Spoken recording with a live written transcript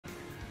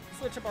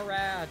Switch him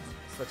around.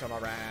 Switch him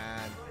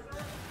around.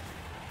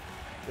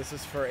 This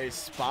is for a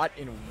spot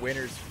in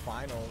winners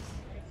finals.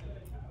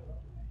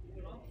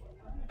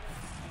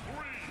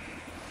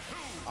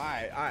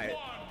 Alright.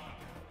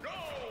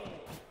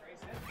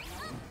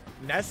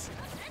 Ness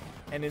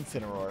and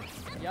Incineroar.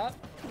 Yup.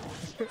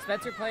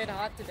 Spencer playing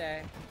hot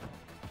today.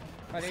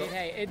 I mean,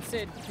 hey,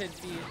 Incin could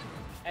beat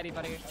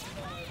anybody.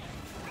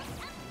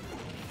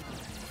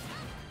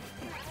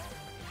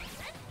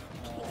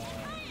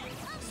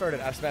 Started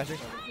F smashing.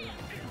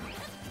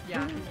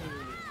 Yeah.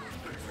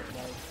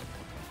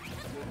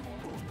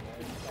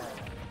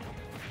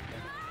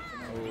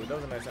 Oh, that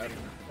was a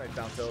nice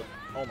down tilt.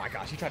 Oh my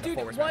gosh, he tried to Dude,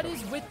 forward what smash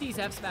is him. with these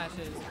F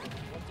smashes?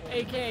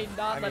 AK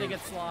not letting it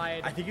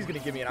slide. I think he's gonna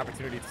give me an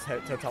opportunity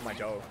to tell my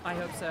joke. I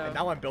hope so. And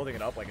now I'm building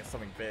it up like it's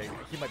something big.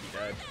 He might be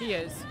dead. He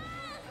is.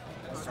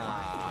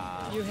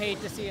 You hate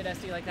to see an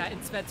SD like that,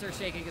 and Spencer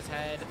shaking his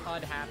head,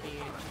 unhappy.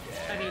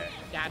 Yeah. I mean,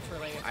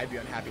 naturally. I'd be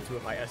unhappy too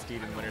if I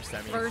SD'd in winner's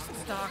semis. First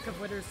stock of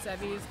winner's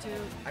semis, too.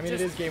 I mean,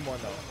 it is game one,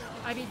 though.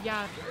 I mean,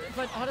 yeah,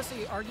 but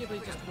honestly,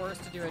 arguably just worse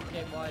to do it in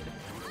game one.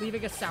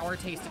 Leaving a sour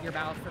taste in your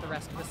mouth for the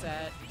rest of the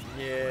set.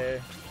 Yeah.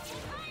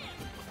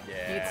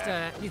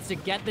 Yeah. Needs to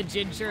get the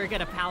ginger,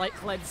 get a palate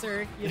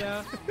cleanser, you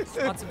know?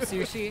 Want some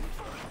sushi.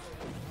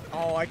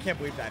 Oh, I can't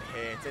believe that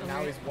hit. And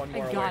now he's one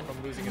more away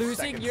from losing his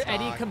second your stock.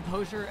 any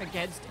composure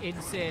against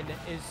Incin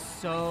is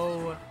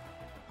so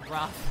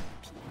rough.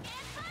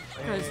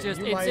 Because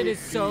just Incin is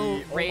so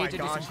rage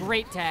and just a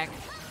great tech.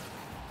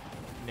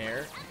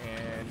 Nair,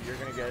 and you're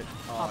gonna get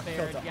up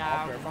air, killed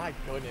yeah. up air. My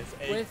goodness,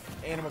 With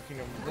Animal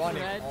Kingdom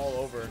running all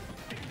over.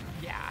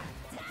 Yeah.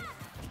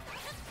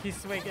 He's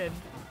swinging.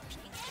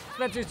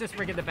 Spencer's just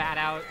rigging the bat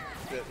out.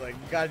 Like, you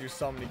gotta do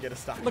something to get a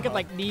stock. Looking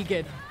like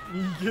Negan.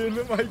 Negan,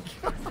 oh my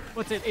god.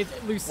 What's it? It's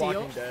Lucille.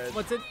 Walking Dead.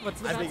 What's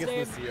the I think it's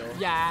name? Lucille.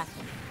 Yeah.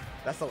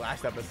 That's the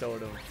last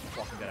episode of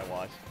Walking Dead I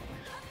watched.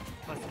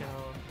 Let's go.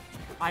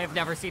 I have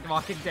never seen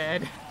Walking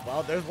Dead.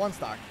 Well, there's one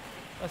stock.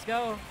 Let's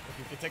go. If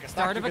you can take a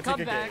stock, Start you of a can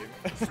take comeback.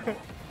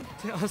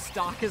 a game. A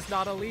stock is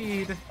not a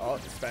lead. Oh,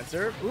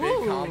 Spencer, Ooh.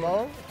 big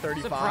combo,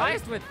 35.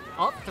 Surprised with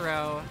up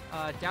throw.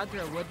 Down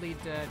throw would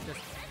lead to just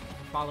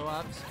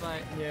follow-ups,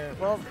 but yeah,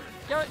 well,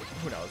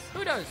 who knows?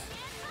 Who knows?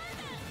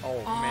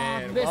 Oh,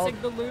 man. Missing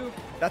the loop.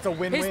 That's a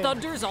win-win. His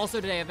thunders also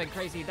today have been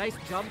crazy. Nice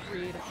jump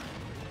read.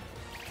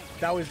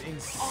 That was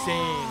insane.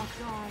 Oh,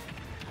 God.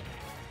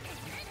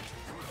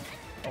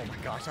 Oh my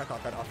gosh, I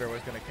thought that up air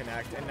was going to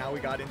connect. And now we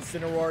got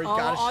Incineroar. You Oh,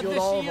 gotta shield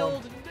all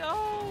of them.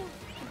 No.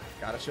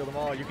 Gotta shield them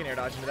all. You can air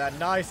dodge into that.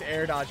 Nice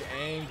air dodge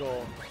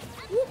angle.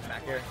 Whoop.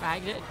 Back air.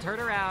 Bagged it. Turn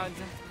around.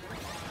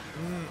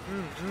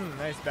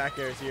 Nice back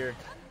airs here.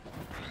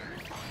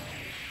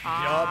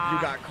 Ah. Yup,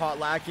 you got caught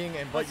lacking,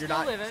 but you're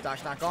not. Live it.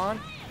 Stock's not gone.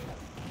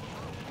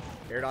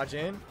 Air dodge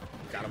in.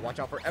 Gotta watch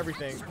out for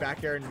everything.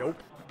 Back air,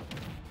 nope.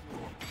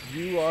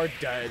 You are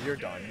dead. You're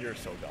done. You're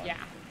so done. Yeah.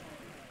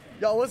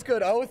 Yo, what's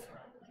good, Oath?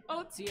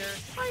 Oath's here.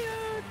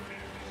 Hiya.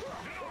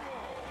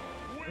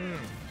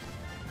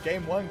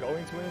 Game one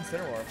going to an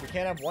Incineroar. If we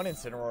can't have one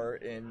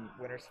Incineroar in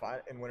winners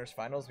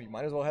finals, we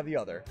might as well have the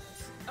other.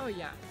 Oh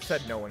yeah.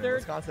 Said no one in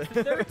Wisconsin.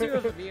 There were two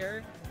of them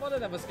here. One of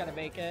them was gonna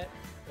make it.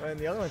 And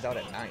the other one's out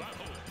at 9.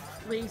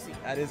 Crazy.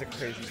 That is a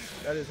crazy.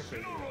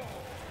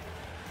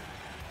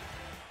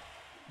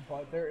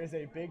 But there is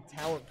a big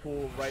talent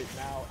pool right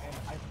now, and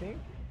I think,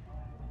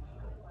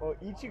 well,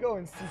 Ichigo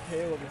and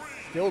Caleb is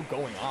still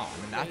going on,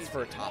 and that's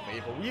for top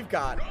 8. But we've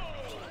got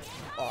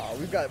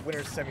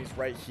winners semis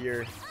right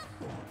here.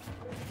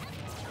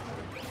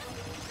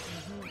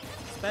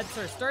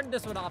 Spencer starting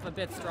this one off a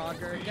bit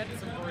stronger, getting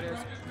some borders.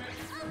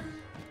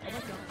 Oh my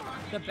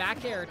god. The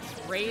back air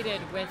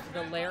traded with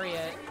the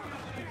lariat.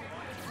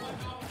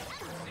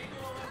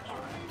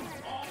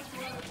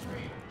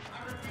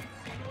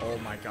 Oh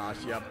my gosh,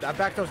 yep. That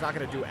back throw's not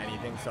going to do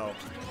anything, so.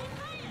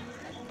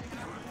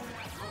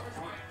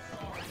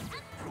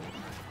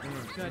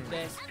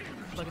 Goodness.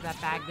 Look at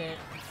that bagged it.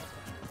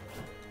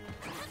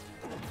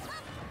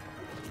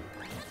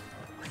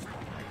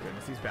 My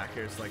goodness, these back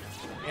airs, like,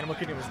 Animal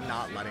Kingdom is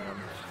not letting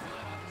them.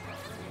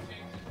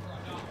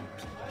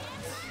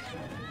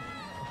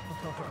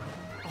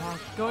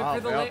 Going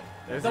for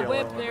the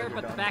whip there,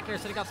 but the back air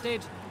sitting off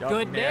stage.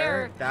 Good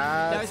nair.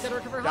 Now he's going to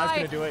recover high.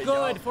 Gonna do it.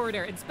 Good forward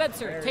air. And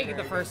Spencer taking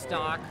the first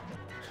stock.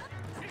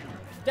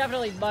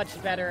 Definitely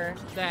much better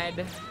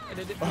than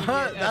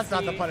That's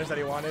not the punish that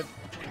he wanted.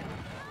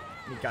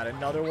 He got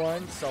another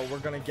one, so we're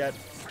going to get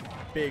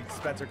big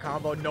Spencer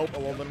combo. Nope, a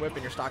whirlwind whip,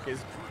 and your stock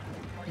is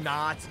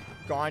not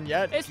gone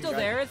yet. It's still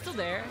there. It's still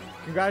there.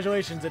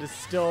 Congratulations, it is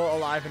still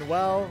alive and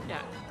well.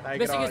 Yeah. Now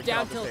Missing his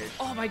down tilt.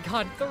 Oh my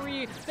god,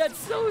 3. That's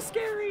so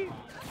scary.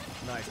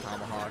 Nice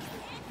tomahawk.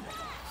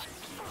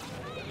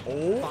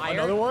 Oh, Fire.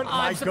 Another one?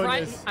 My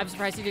goodness. I'm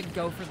surprised he didn't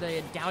go for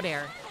the down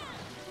air.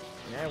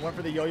 Yeah, went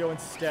for the yo-yo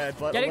instead,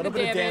 but Getting a little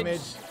bit of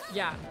damage.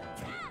 Yeah.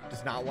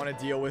 Does not want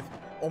to deal with.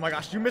 Oh my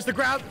gosh, you missed the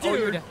grab,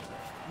 dude.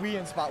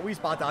 Oh, we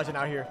spot dodging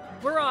out here.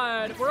 We're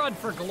on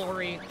for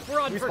glory.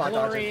 We're on for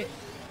glory.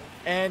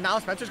 And now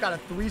Spencer's got a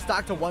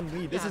 3-stock to 1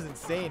 lead. This is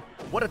insane.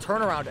 What a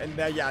turnaround. And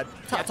yeah,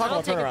 talk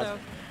about turnaround.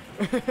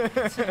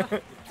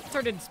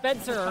 Turning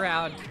Spencer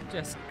around.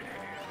 Just.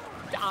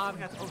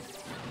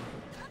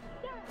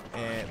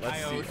 And let's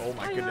see. Oh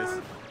my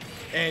goodness.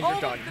 And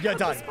you're done. You're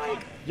done.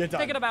 You're done.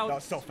 Thinking about. That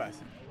was so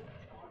fast.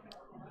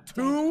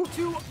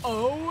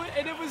 2-0,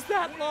 and it was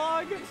that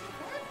long.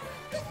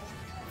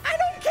 I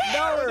don't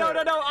care.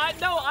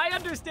 No, I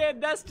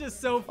understand. That's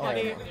just so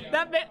funny.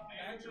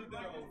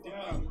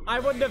 I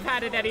wouldn't have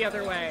had it any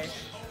other way.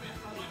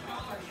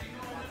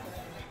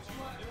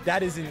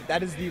 That is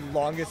the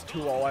longest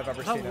 2-0 I've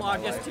ever seen. The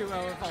longest 2-0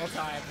 of all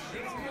time.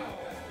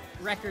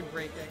 Record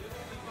breaking.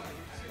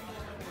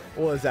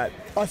 What was that?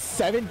 A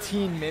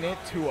 17-minute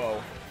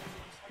 2-0.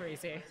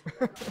 Crazy.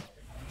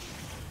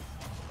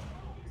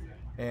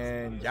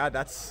 And yeah,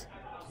 that's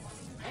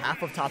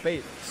half of top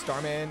 8.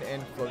 Starman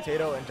and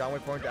Flotato and John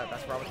Wick Bourne.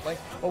 That's where I was playing.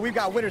 But we've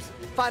got winners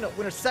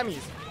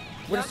semis.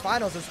 Winners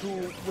finals is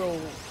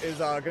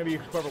gonna be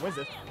whoever wins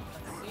it.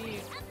 Let's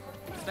see.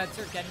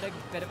 Spencer getting a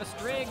bit of a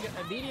string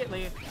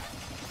immediately.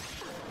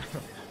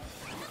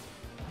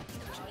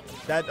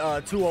 That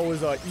 2-0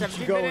 was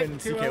Ichigo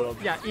and C. Caleb.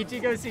 Yeah,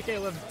 Ichigo, C.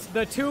 Caleb,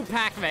 the 2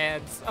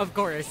 Pac-Mans, of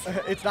course.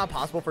 It's not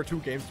possible for 2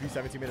 games to be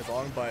 17 minutes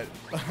long, but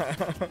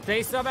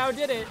they somehow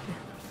did it.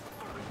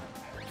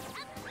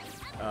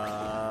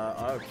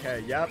 Okay,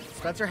 yep.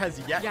 Spencer has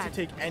yet to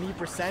take any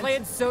percent.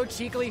 Playing so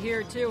cheekily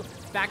here, too.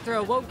 Back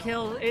throw won't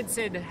kill.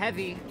 Incin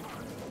heavy.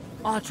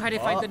 Oh, try to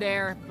find the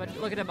nair, but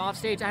look at him off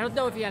stage. I don't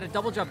know if he had a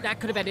double jump.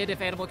 That could have been it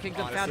if Animal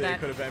Kingdom found that. It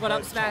could have been, but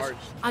up smash. charge.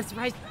 I'm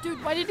surprised.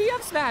 Dude, why did he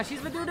up smash?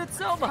 He's been doing it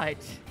so much.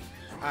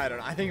 I don't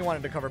know. I think he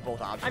wanted to cover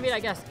both options. I mean,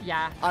 I guess,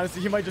 yeah.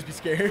 Honestly, he might just be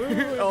scared.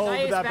 Ooh, oh,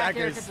 nice but that back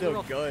air is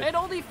still good. And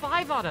only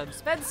 5 on him.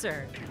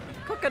 Spencer,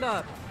 cooking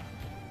up.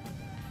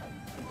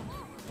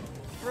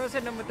 Throws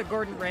him with the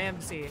Gordon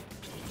Ramsay.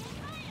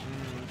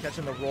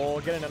 Catching the roll,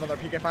 getting another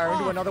PK fire,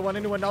 into another one,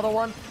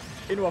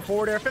 into a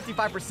forward air,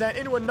 55%,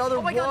 into another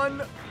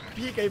one.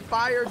 PK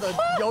fire, the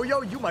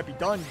yo-yo, you might be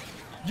done.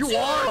 You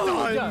are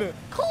done.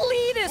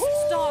 Cleanest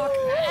stock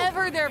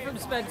ever there from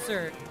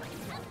Spencer.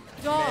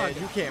 Dog. Man,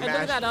 you can't and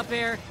look at that up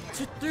air.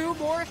 2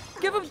 more.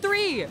 Give him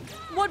 3.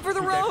 1 for the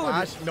road.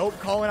 Flash. Nope,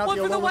 calling out 1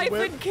 the for the wife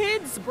whip. and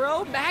kids,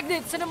 bro.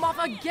 Magnet sent him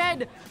off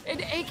again.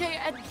 And AK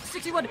at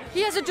 61.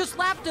 He hasn't just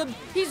lapped him.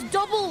 He's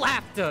double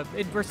lapped him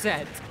in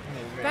percent.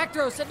 Oh, back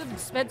throw sent him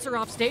Spencer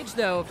off stage,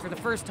 though, for the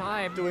first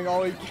time. Doing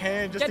all he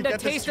can just to Getting get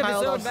a this taste of his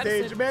child own on stage.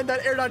 medicine. Man,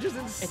 that air dodge is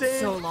insane.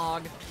 It's so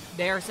long.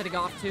 They're setting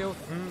off, too.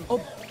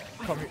 Oh,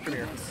 come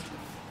here.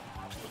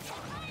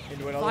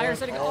 Into another fire one.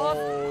 setting off.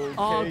 Okay,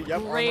 Oh,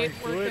 yep, great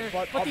good, work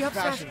there. but the up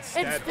smash upsmash.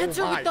 instead. And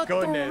Spencer oh with the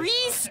goodness. 3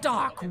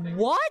 stock.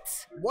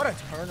 What? What a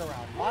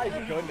turnaround. My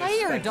goodness.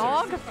 Player, Spencer.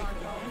 dog.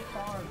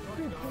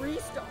 Dude, 3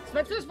 stock.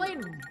 Spencer's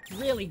playing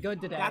really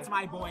good today. That's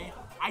my boy.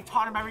 I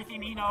taught him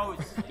everything he knows.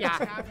 Yeah.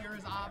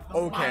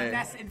 Okay. My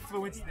Ness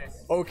influenced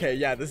this. Okay,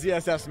 yeah, the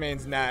ZSF's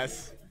main's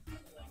Ness.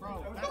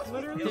 Bro, that's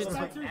literally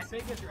Spencer's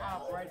biggest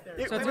op right there.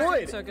 It So it's would.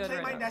 working so good Say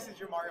right my now. Ness is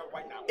your Mario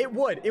right now. It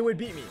would. It would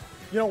beat me.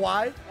 You know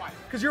why? Why?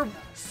 Because you're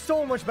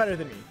so much better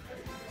than me.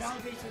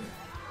 Validation.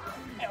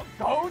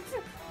 Goat?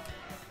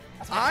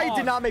 I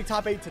did not make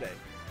top 8 today.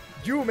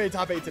 You made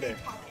top 8 today.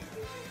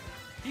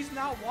 He's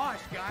not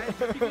washed, guys.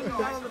 He's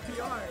not on the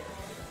PR.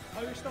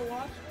 Oh, you're still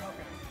washed? Okay.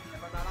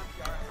 If I'm not on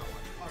PR, I'm not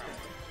one. Okay.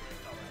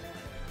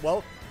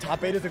 Well,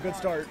 top 8 is a good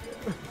start.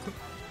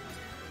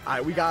 All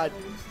right, we got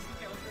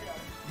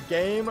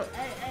game 4.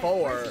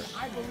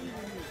 I believe in you.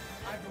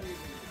 I believe in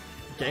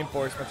you. Game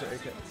 4, Spencer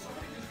AK.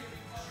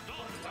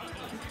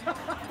 That's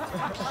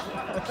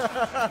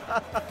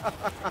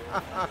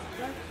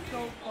so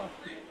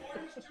fucking.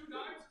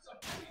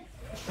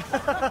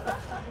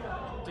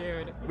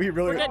 Dude.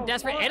 We're getting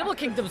desperate. Animal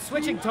Kingdom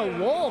switching to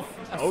Wolf.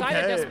 A sign of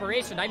Okay.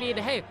 desperation. I mean,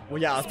 hey.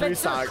 Well, yeah, 3 Spencer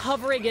stock.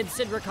 covering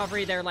Incin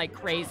recovery there like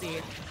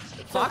crazy.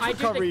 So Fox I do think-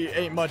 recovery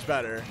ain't much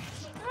better.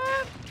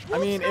 I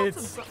Wolf's mean, got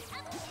it's... some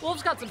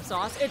Wolf's got some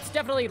sauce. It's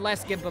definitely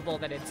less gimpable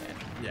than Incin.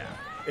 Yeah,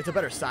 it's a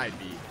better side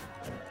B.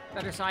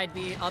 Better side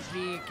B, up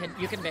B,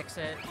 you can mix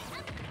it.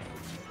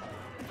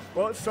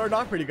 Well, it started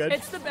off pretty good.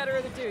 It's the better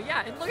of the 2.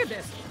 Yeah, and look at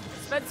this.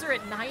 Spencer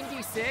at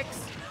 96.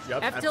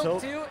 Yep,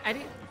 F-tilt 2.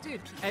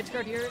 Dude, edge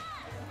guard here.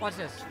 Watch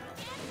this.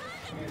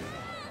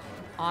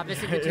 Aw,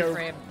 missing the 2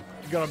 frame.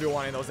 You're gonna be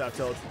wanting those F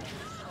tilts.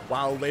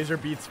 Wow, laser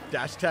beats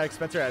dash attack.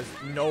 Spencer has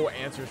no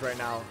answers right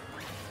now.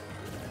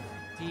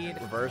 Indeed.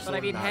 Reversal, But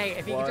I mean, not hey,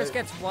 if he quite. just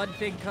gets 1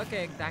 big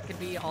cooking, that could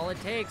be all it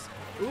takes.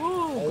 Ooh,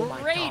 Oh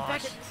my great.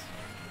 gosh.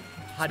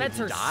 How did he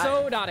Spencer's die?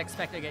 so not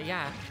expecting it,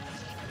 yeah.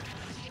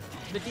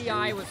 The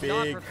DI was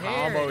not Big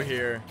prepared. combo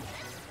here.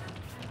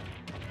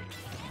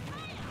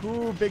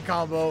 Ooh, big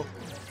combo.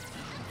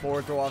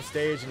 Forward throw off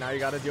stage, and now you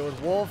gotta deal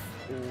with Wolf.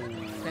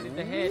 Ooh. Sending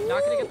the hit.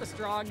 Not gonna get the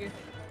strong,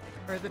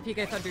 or the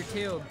PK Thunder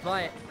 2,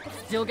 but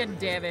still getting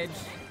damage.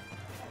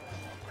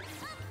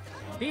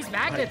 These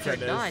magnets are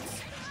goodness.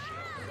 nuts.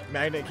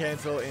 Magnet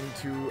cancel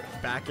into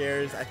back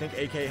airs. I think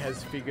AK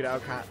has figured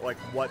out like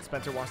what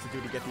Spencer wants to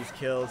do to get these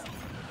kills.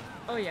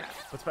 Oh yeah.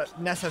 But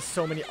Ness has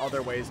so many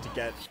other ways to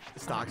get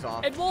stocks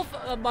off. And Wolf,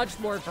 a much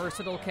more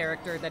versatile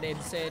character than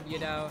Incin, you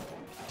know,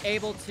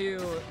 able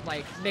to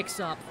like mix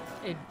up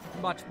in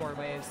much more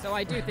ways. So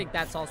I do think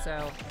that's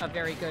also a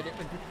very good,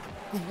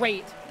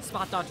 great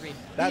spot dodge read.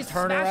 That These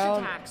turnaround- smash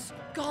attacks,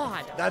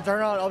 God. That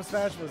turnaround up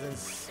smash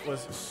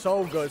was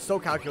so good, so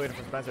calculated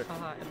from Spencer.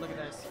 And look at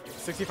this.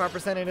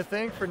 65% ain't a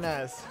thing for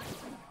Ness.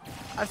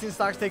 I've seen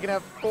stocks taken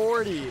at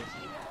 40.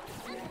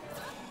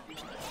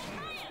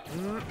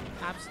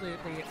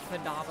 Absolutely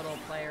phenomenal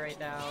play right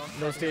now.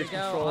 No And here we stage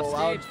go, control off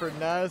allowed stage. for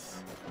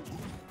Ness.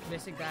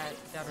 Missing that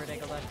downward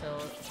angle left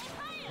tilt.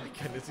 Oh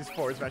my goodness, these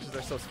forward smashes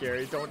are so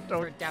scary. Or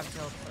Don't. down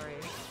tilt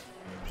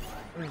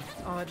 3.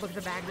 Oh, and look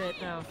at the magnet.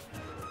 No.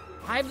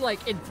 I'm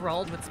like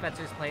enthralled with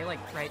Spencer's play like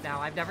right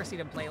now. I've never seen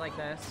him play like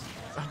this.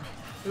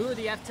 Ooh,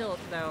 the F tilt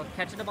though.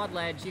 Catching him on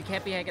ledge. You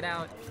can't be hanging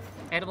out.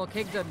 Animal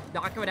Kingdom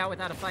not going out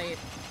without a fight.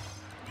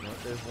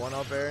 There's one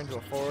up air into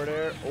a forward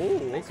air. Oh,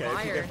 Nice okay.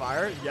 fire. PK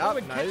fire. Oh, Yep,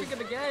 and nice. catching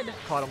him again.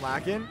 Caught him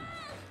lacking.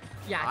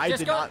 Yeah, I just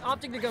did go, not-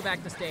 opting to go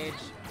back to stage.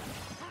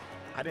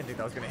 I didn't think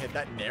that was gonna hit.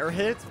 That nair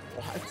hit?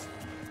 What?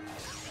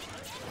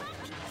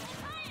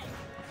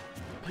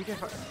 PK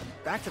fire.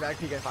 Back-to-back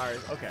PK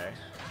fires. Okay.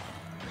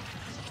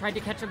 Tried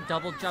to catch him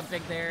double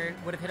jumping there.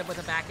 Would have hit him with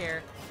a back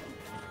air.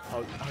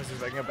 Oh, I was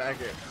expecting a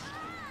back air.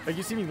 Like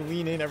you see me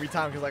lean in every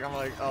time because like I'm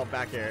like, oh,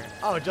 back air.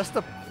 Oh, just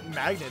the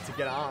magnet to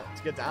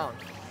get down.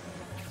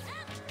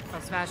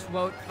 Smash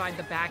won't find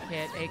the back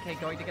hit. AK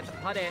going to get the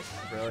punish.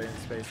 Brilliant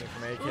spacing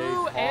from AK.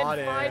 Ooh, Caught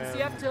and finds the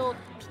him. F tilt.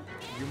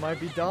 You might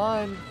be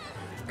done.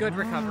 Good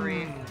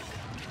recovery.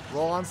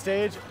 Roll on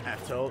stage.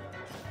 F tilt.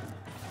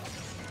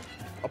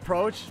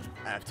 Approach.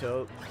 F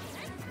tilt.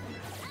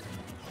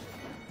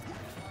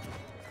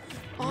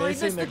 Oh, he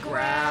Missing missed the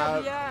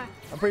grab. Yeah.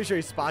 I'm pretty sure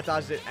he spot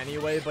dodged it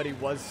anyway, but he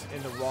was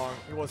in the wrong.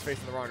 He was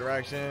facing the wrong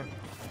direction.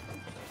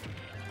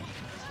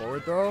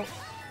 Forward throw.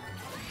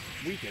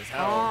 Weak as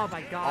hell. Oh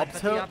my God. Up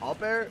but tilt. the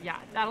Up air. Yeah,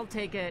 that'll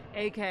take it.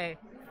 AK.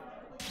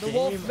 The Game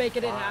Wolf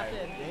making it 5.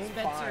 happen. Game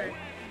Spencer.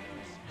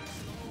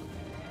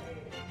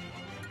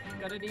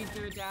 5. Gonna need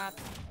to adapt.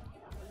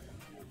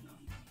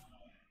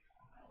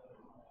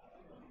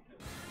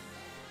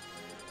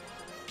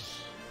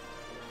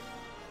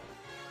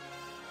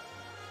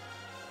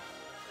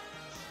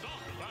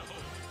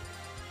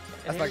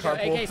 That's And my here we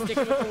go, carpool. AK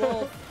sticking with the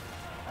Wolf.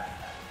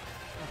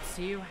 Let's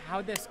see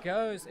how this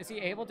goes. Is he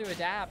able to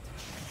adapt?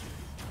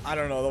 I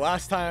don't know. The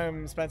last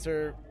time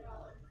Spencer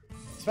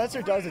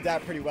does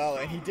adapt pretty well,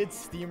 and he did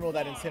steamroll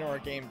that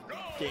Incineroar game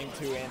 2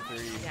 and 3.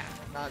 Yeah.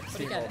 Not But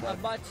again,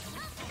 steamroll,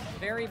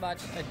 very much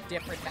a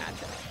different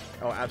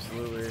matchup. oh,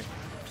 absolutely.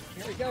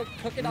 Here we go,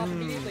 cook it off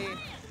immediately. And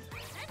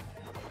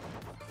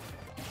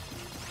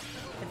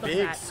look at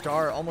Big that.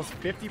 star, almost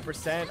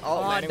 50%. Oh,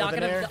 Oh, landing not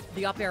with an gonna. air.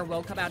 The up air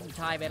won't come out in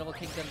time. Animal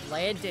Kingdom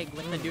landing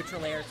with the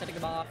neutral air, setting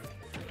him off.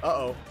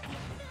 Uh-oh.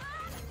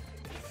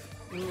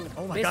 Ooh,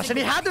 Oh my missing gosh, and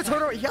he had the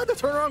turnaround. He had the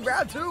turnaround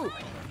grab too.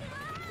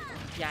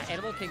 Yeah,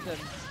 Animal Kingdom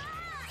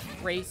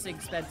racing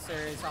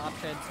Spencer's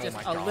options just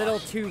my a gosh. little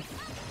too.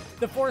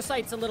 The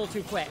foresight's a little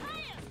too quick.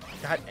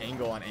 That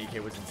angle on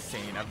AK was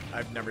insane.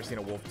 I've never seen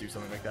a Wolf do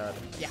something like that.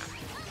 Yeah.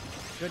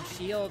 Good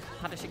shield,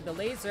 punishing the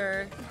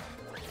laser,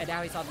 and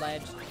now he's on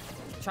ledge.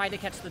 Trying to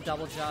catch the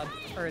double jump,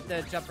 or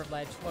the jump from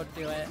ledge, won't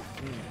do it.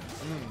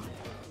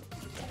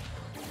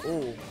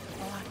 Oh,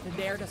 Oh, the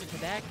nair doesn't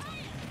connect.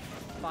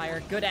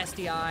 Fire, good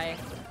SDI.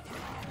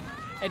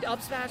 And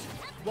up smash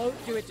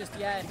won't do it just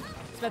yet.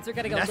 Spencer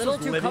getting Ness a little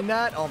was too living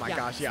that? Oh my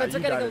gosh, yeah, Spencer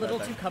you getting got a it little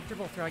that too time.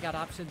 comfortable throwing out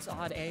options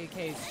on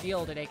AK's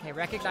shield, and AK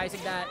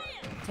recognizing that,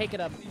 taking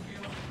him.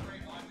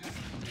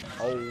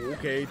 Oh,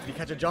 okay. Did he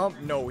catch a jump?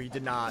 No, he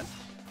did not.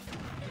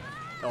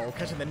 Oh,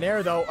 catching the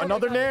nair though. Oh my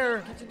Another God, nair.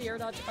 Catching the air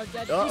dodge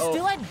again. He Uh-oh.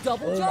 still had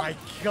double Oh jump. my Oh,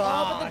 but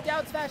God. the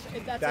down smash,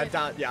 and that's That it.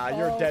 down. Yeah,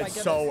 you're Oh dead my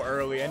so goodness.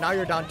 early, and now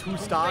you're down 2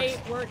 stocks.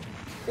 Great work.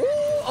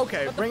 Ooh,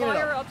 okay, But the bringing it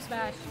fire up. up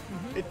smash.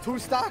 It 2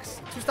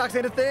 stocks. 2 stocks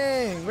ain't a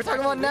thing. We're talking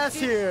about We've Ness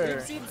seen- here.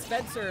 We've seen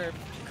Spencer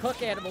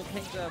cook Animal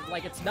Kingdom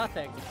like it's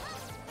nothing.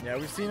 Yeah,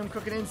 we've seen him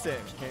cooking Incin.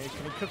 Can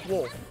he cook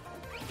Wolf?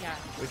 Yeah.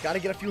 We've got to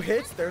get a few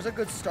hits. There's a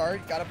good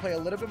start. Got to play a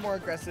little bit more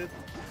aggressive.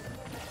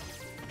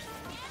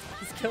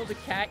 He's killed a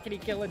cat. Can he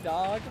kill a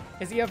dog?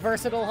 Is he a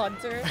versatile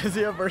hunter? Is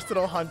he a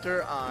versatile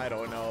hunter? I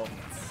don't know.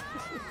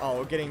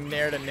 Oh, getting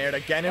nared and nared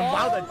again. And Oh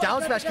wow, the my down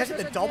God, smash that's catching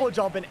the again. double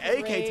jump, and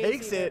AK Crazy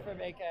takes move it.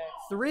 from AK.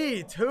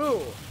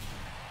 3-2.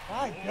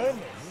 My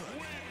goodness.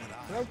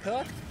 Throw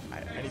cooked. I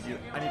need to use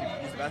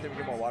the bathroom and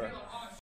get more water.